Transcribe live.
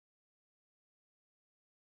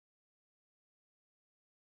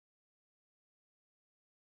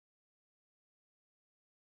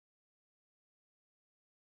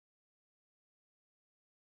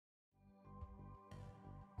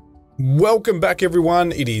Welcome back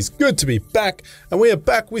everyone, it is good to be back, and we are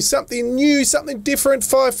back with something new, something different,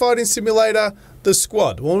 Firefighting Simulator, the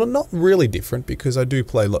squad. Well, not really different because I do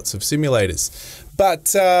play lots of simulators. But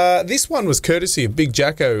this one was courtesy of Big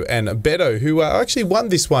Jacko and Beto, who actually won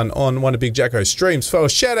this one on one of Big Jacko's streams. So a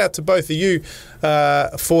shout out to both of you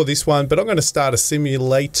for this one, but I'm going to start a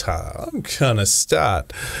simulator. I'm going to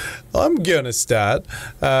start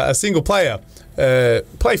a single player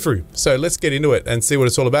playthrough. So let's get into it and see what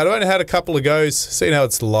it's all about. I've only had a couple of goes, seen how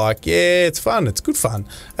it's like. Yeah, it's fun. It's good fun.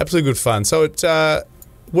 Absolutely good fun. So it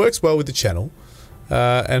works well with the channel,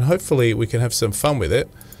 and hopefully we can have some fun with it.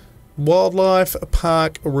 Wildlife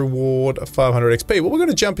Park Reward 500 XP. Well, we're going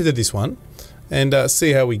to jump into this one and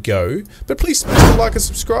see how we go. But please smash the like and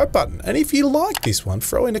subscribe button. And if you like this one,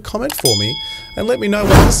 throw in a comment for me and let me know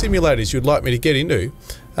what other simulators you'd like me to get into.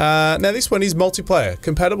 Now this one is multiplayer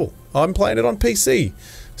compatible. I'm playing it on PC.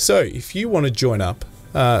 So if you want to join up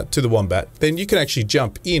to the Wombat, then you can actually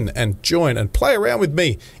jump in and join and play around with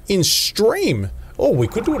me in stream. Or we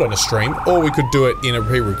could do it on a stream, or we could do it in a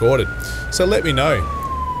pre-recorded. So let me know.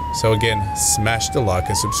 So again, smash the like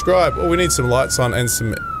and subscribe. Oh, we need some lights on and some,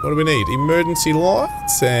 what do we need? Emergency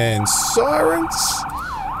lights and sirens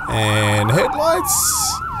and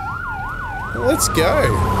headlights. Let's go.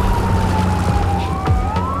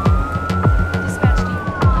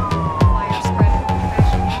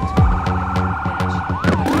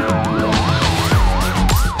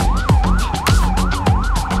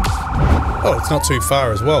 Oh, it's not too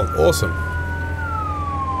far as well. Awesome.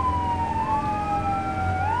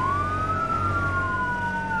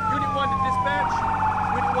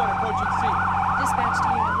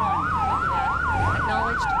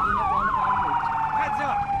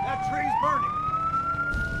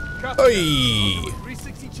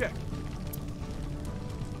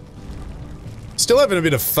 Still having a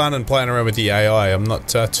bit of fun and playing around with the AI. I'm not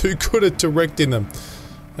too good at directing them.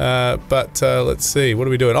 But let's see, what are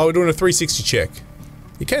we doing? Oh, we're doing a 360 check.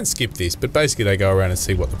 You can skip this, but basically they go around and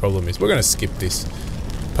see what the problem is. We're going to skip this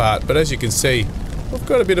part, but as you can see, we've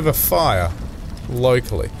got a bit of a fire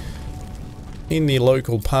locally in the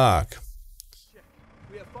local park.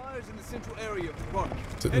 We have fires in the central area of the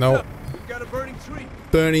park. No. We've got a burning tree.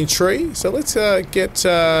 Burning tree? So let's get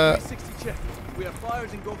 360 check. We have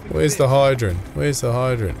fires engulfing. Where's the hydrant? Where's the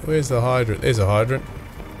hydrant? Where's the hydrant? There's a hydrant.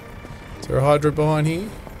 Is there a hydrant behind here?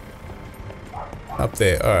 Up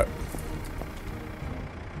there, alright.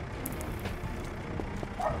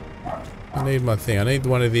 I need my thing. I need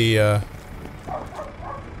one of the,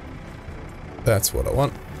 that's what I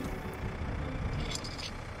want.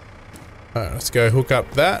 Alright, let's go hook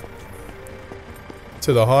up that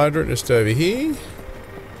to the hydrant just over here.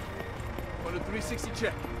 On a 360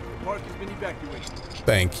 check. The park has been evacuated.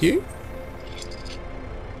 Thank you.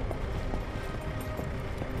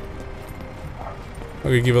 I'm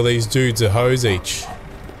gonna give all these dudes a hose each.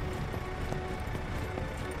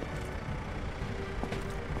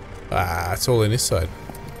 Ah, it's all in this side.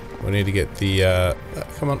 We need to get the,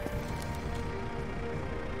 come on.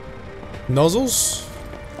 Nozzles.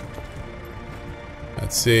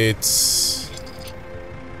 That's it.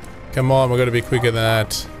 Come on, we've got to be quicker than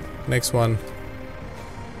that. Next one.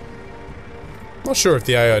 Not sure if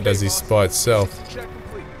the AI does this by itself.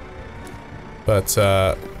 But,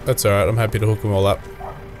 that's alright, I'm happy to hook them all up.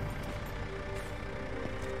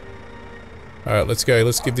 Alright, let's go.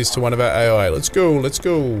 Let's give this to one of our AI. Let's go, let's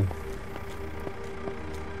go.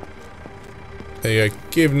 There you go.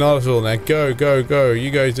 Give nozzle now. Go, go, go.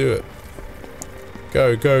 You guys do it.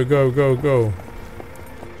 Go, go, go, go, go.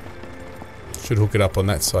 Should hook it up on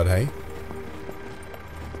that side, hey?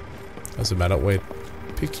 Doesn't matter, we'll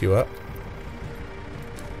pick you up.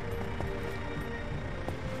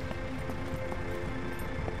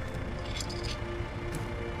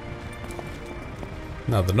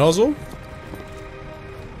 Another nozzle.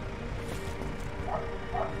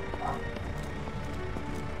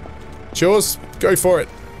 Yours, go for it,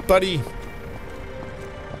 buddy.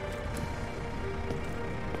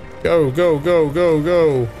 Go, go, go, go,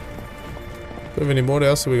 go. Do we have any more? What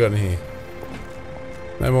else have we got in here?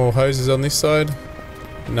 No more hoses on this side?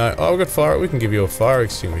 No. Oh, we've got fire. We can give you a fire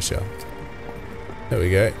extinguisher. There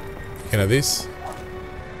we go. You can have this.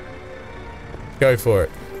 Go for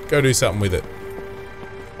it. Go do something with it.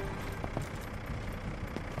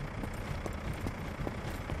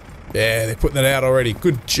 Yeah, they're putting it out already.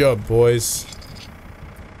 Good job, boys.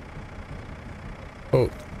 Oh.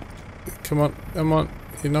 Come on, come on.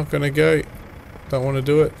 You're not gonna go. Don't want to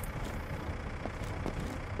do it.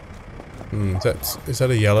 Is that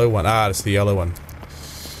a yellow one? Ah, it's the yellow one.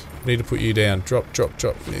 Need to put you down. Drop, drop,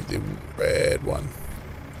 drop. Need the red one.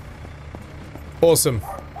 Awesome.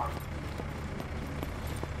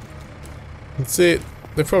 That's it.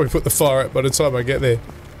 They'll probably put the fire out by the time I get there.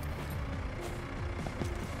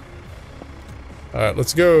 Alright,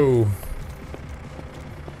 let's go.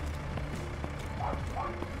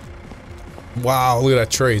 Wow, look at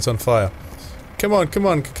that tree. It's on fire. Come on, come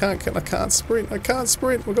on. I can't sprint. I can't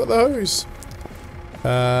sprint. We've got the hose.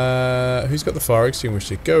 Who's got the fire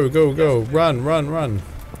extinguisher? Go, go, go. Run, run, run.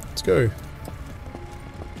 Let's go.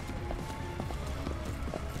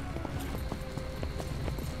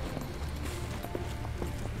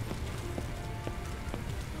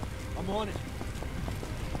 I'm on it.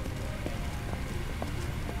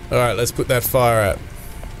 Alright, let's put that fire out.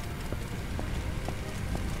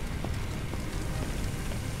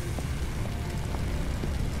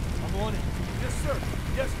 I'm on it. Yes, sir.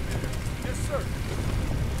 Yes, Commander. Yes, sir.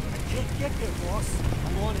 I can't get there, boss.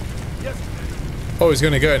 I'm on it. Yes, Commander. Oh, he's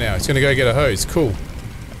gonna go now. He's gonna go get a hose. Cool.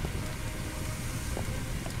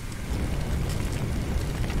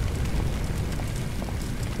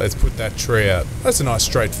 Let's put that tree out. That's a nice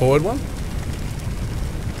straightforward one.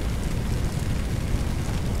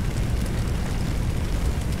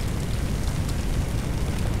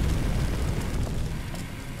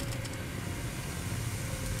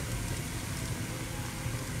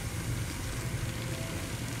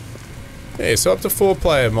 Yeah, so up to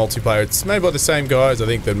 4-player multiplayer. It's made by the same guys, I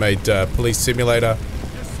think, that made Police Simulator,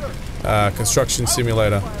 Construction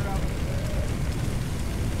Simulator.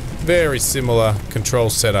 Very similar control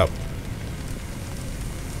setup.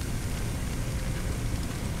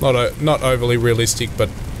 Not overly realistic, but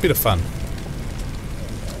a bit of fun.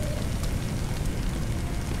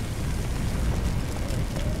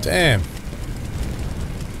 Damn.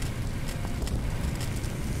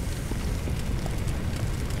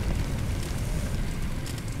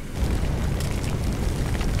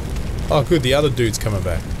 Oh good, the other dude's coming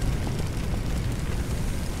back.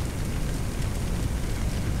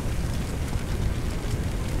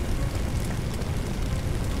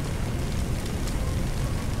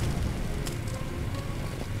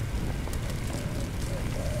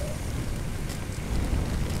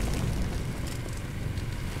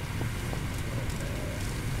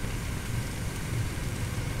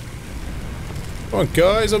 Come on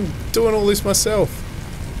guys, I'm doing all this myself.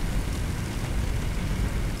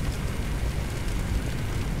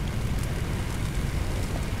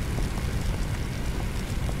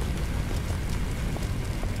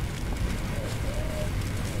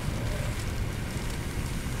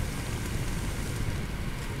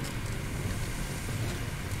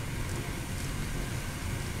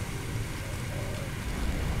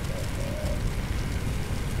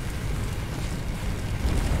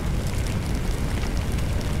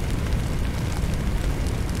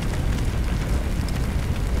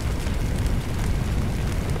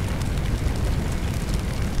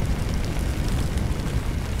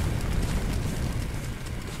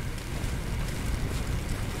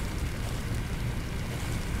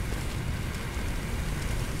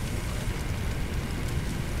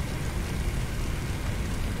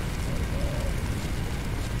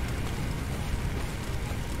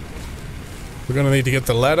 We're gonna need to get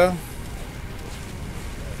the ladder.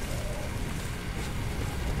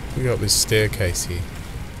 We got this staircase here.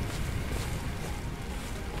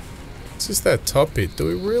 It's just that top bit. Do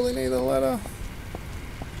we really need a ladder?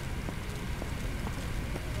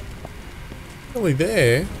 Really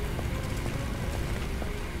there.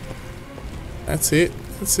 That's it.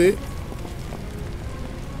 That's it.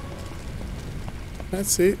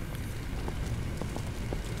 That's it.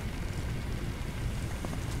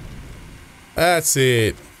 That's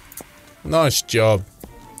it. Nice job.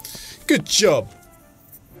 Good job.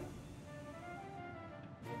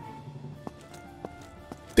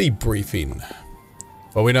 Debriefing.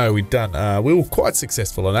 Well, we know we've done. We were quite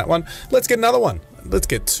successful on that one. Let's get another one. Let's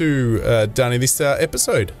get two done in this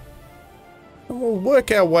episode. And we'll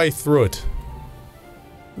work our way through it.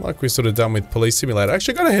 Like we're sort of done with Police Simulator.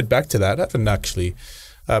 Actually, got to head back to that. I haven't actually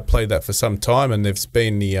played that for some time, and there's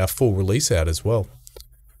been the full release out as well.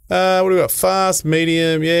 What do we got? Fast,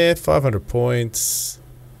 medium, yeah, 500 points.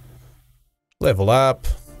 Level up.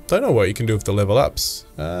 Don't know what you can do with the level ups.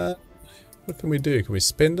 What can we do? Can we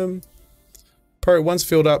spend them? Pro, once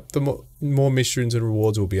filled up, the more missions and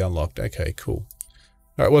rewards will be unlocked. Okay, cool.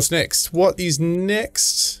 Alright, what's next? What is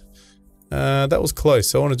next? That was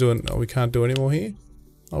close. I want to do it. Oh, we can't do any more here?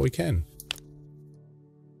 Oh, we can.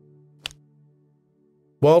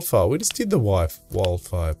 Wildfire. We just did the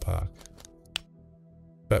wildfire park.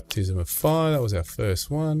 Baptism of fire. That was our first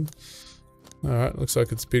one. Alright, looks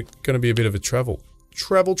like it's going to be a bit of a travel.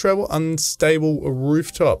 Travel. Unstable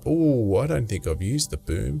rooftop. Oh, I don't think I've used the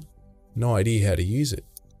boom. No idea how to use it.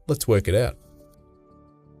 Let's work it out.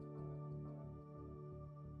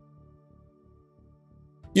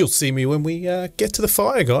 You'll see me when we get to the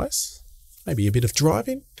fire, guys. Maybe a bit of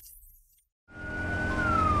driving.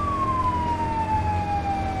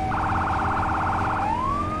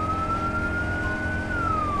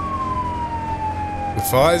 The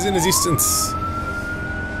fire's in the distance.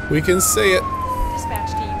 We can see it.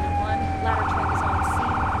 Dispatch to Unit 1. Ladder truck is on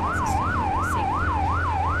scene and has assumed safety.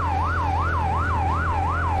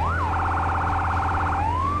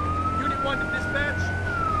 Unit 1 to dispatch.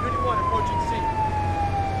 Unit 1 approaching scene.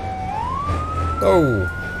 Oh.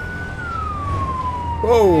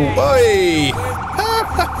 Whoa. Oi.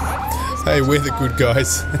 Hey, we're the good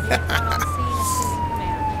guys. Unit 1 on scene, assuming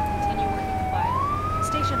command. Continue working the fire.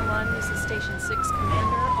 Station 1, this is Station 6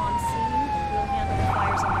 Commander on scene. We'll handle the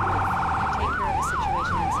fires on the roof. Take care of the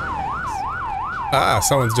situation inside the house. Ah,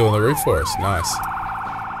 someone's doing the roof for us. Nice.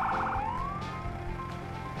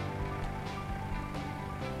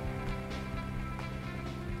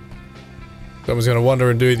 Someone's going to wander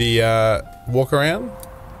and do the walk around.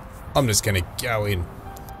 I'm just going to go in.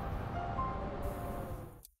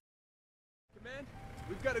 Command,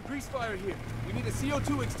 we've got a grease fire here. We need a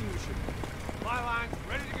CO2 extinguisher. My line's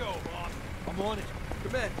ready to go, boss. I'm on it.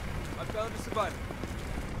 Command, I found a survivor.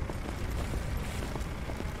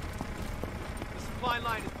 The supply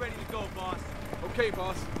line is ready to go, boss. Okay,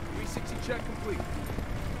 boss. 360 check complete.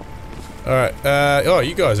 Alright, oh,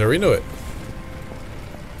 you guys are into it.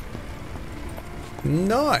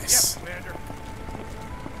 Nice. Yes, Commander.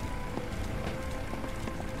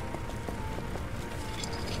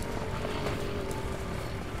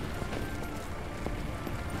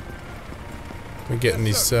 We're getting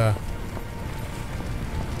this, oh,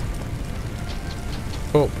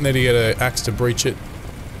 need to get an axe to breach it.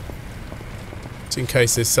 Just in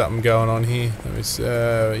case there's something going on here. Let me,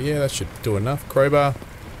 yeah, that should do enough. Crowbar.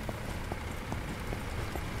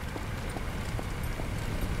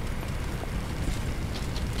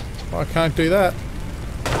 I can't do that.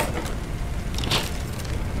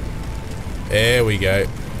 There we go.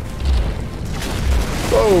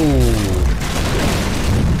 Whoa!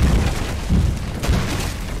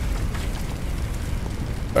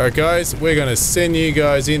 Alright guys, we're gonna send you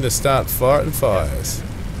guys in to start fighting fires.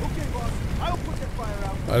 Okay, boss. I'll put that fire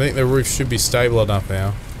out. I think the roof should be stable enough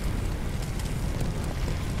now.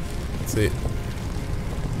 That's it.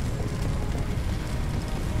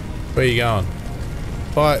 Where you going?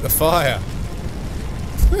 Fight the fire!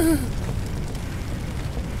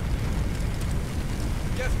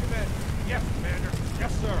 Yes, Commander. Yes, Commander.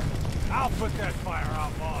 Yes, sir. I'll put that fire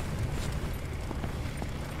out, boss.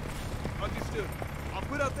 Understood. I'll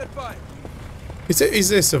put out that fire. Is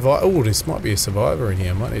there survivor? Oh, this might be a survivor in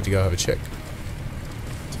here. I might need to go have a check.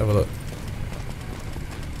 Let's have a look.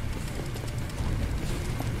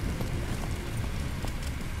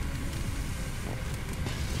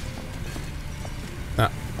 Nah.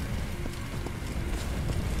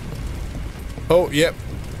 Oh, yep.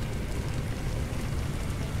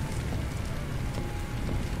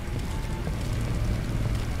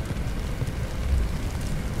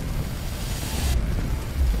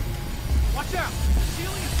 Watch out! The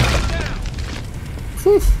ceiling is coming down!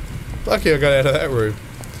 Whew. Lucky I got out of that room.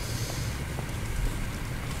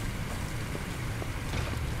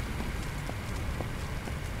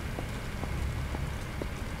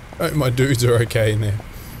 I hope my dudes are okay in there.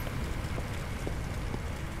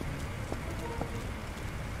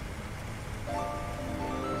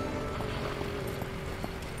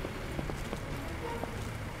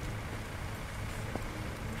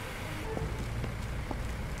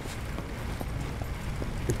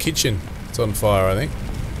 The kitchen, it's on fire, I think.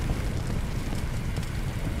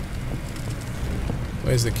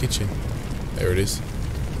 Where's the kitchen? There it is.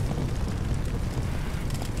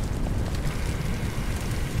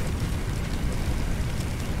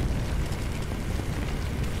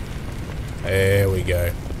 There we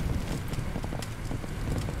go.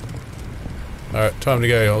 Alright, time to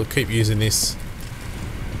go. I'll keep using this.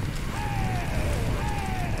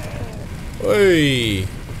 Oi!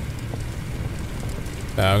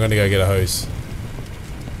 No, I'm gonna go get a hose.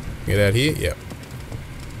 Get out here? Yep.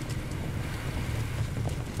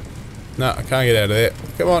 No, I can't get out of there.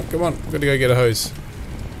 Come on, come on. I'm gonna go get a hose.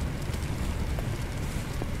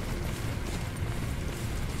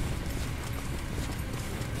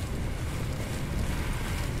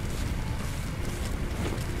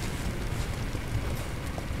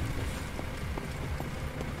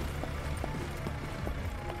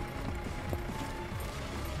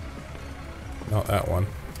 Not that one.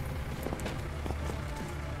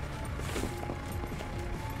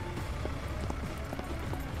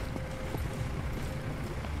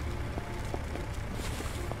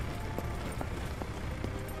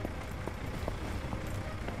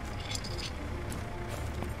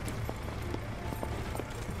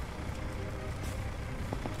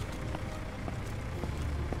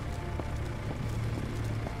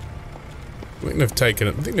 I think they've taken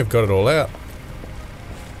it. I think they've got it all out.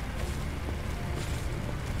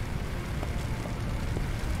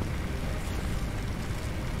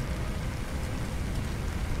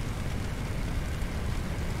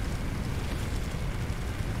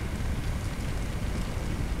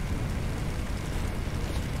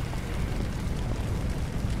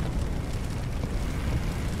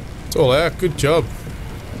 It's all out. Good job.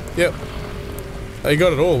 Yep. They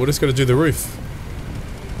got it all. We're just got to do the roof.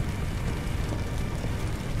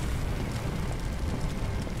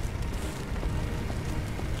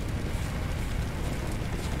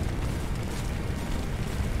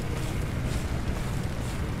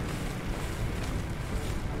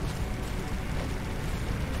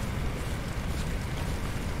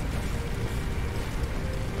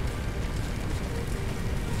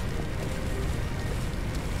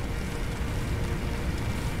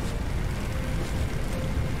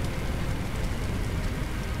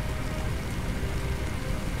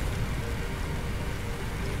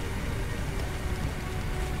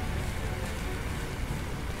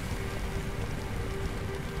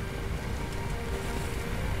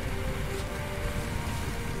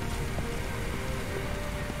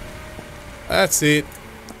 That's it.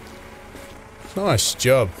 Nice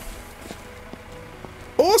job.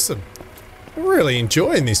 Awesome. I'm really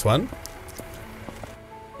enjoying this one.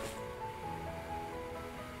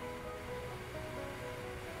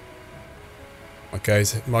 Okay,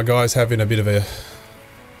 so my guy's having a bit of a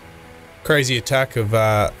crazy attack of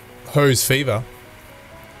hose fever.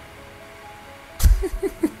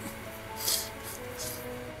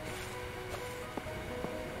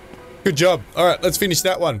 Good job. All right, let's finish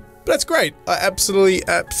that one. But that's great. I absolutely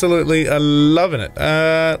loving it.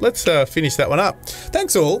 Let's finish that one up.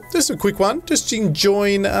 Thanks all. Just a quick one. Just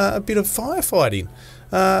enjoying a bit of firefighting.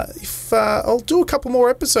 If I'll do a couple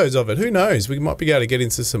more episodes of it. Who knows? We might be able to get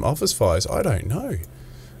into some office fires. I don't know.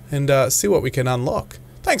 And see what we can unlock.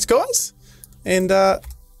 Thanks, guys. And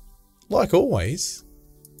like always,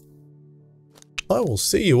 I will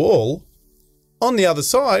see you all on the other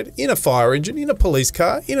side, in a fire engine, in a police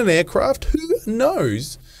car, in an aircraft. Who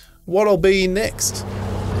knows what I'll be in next?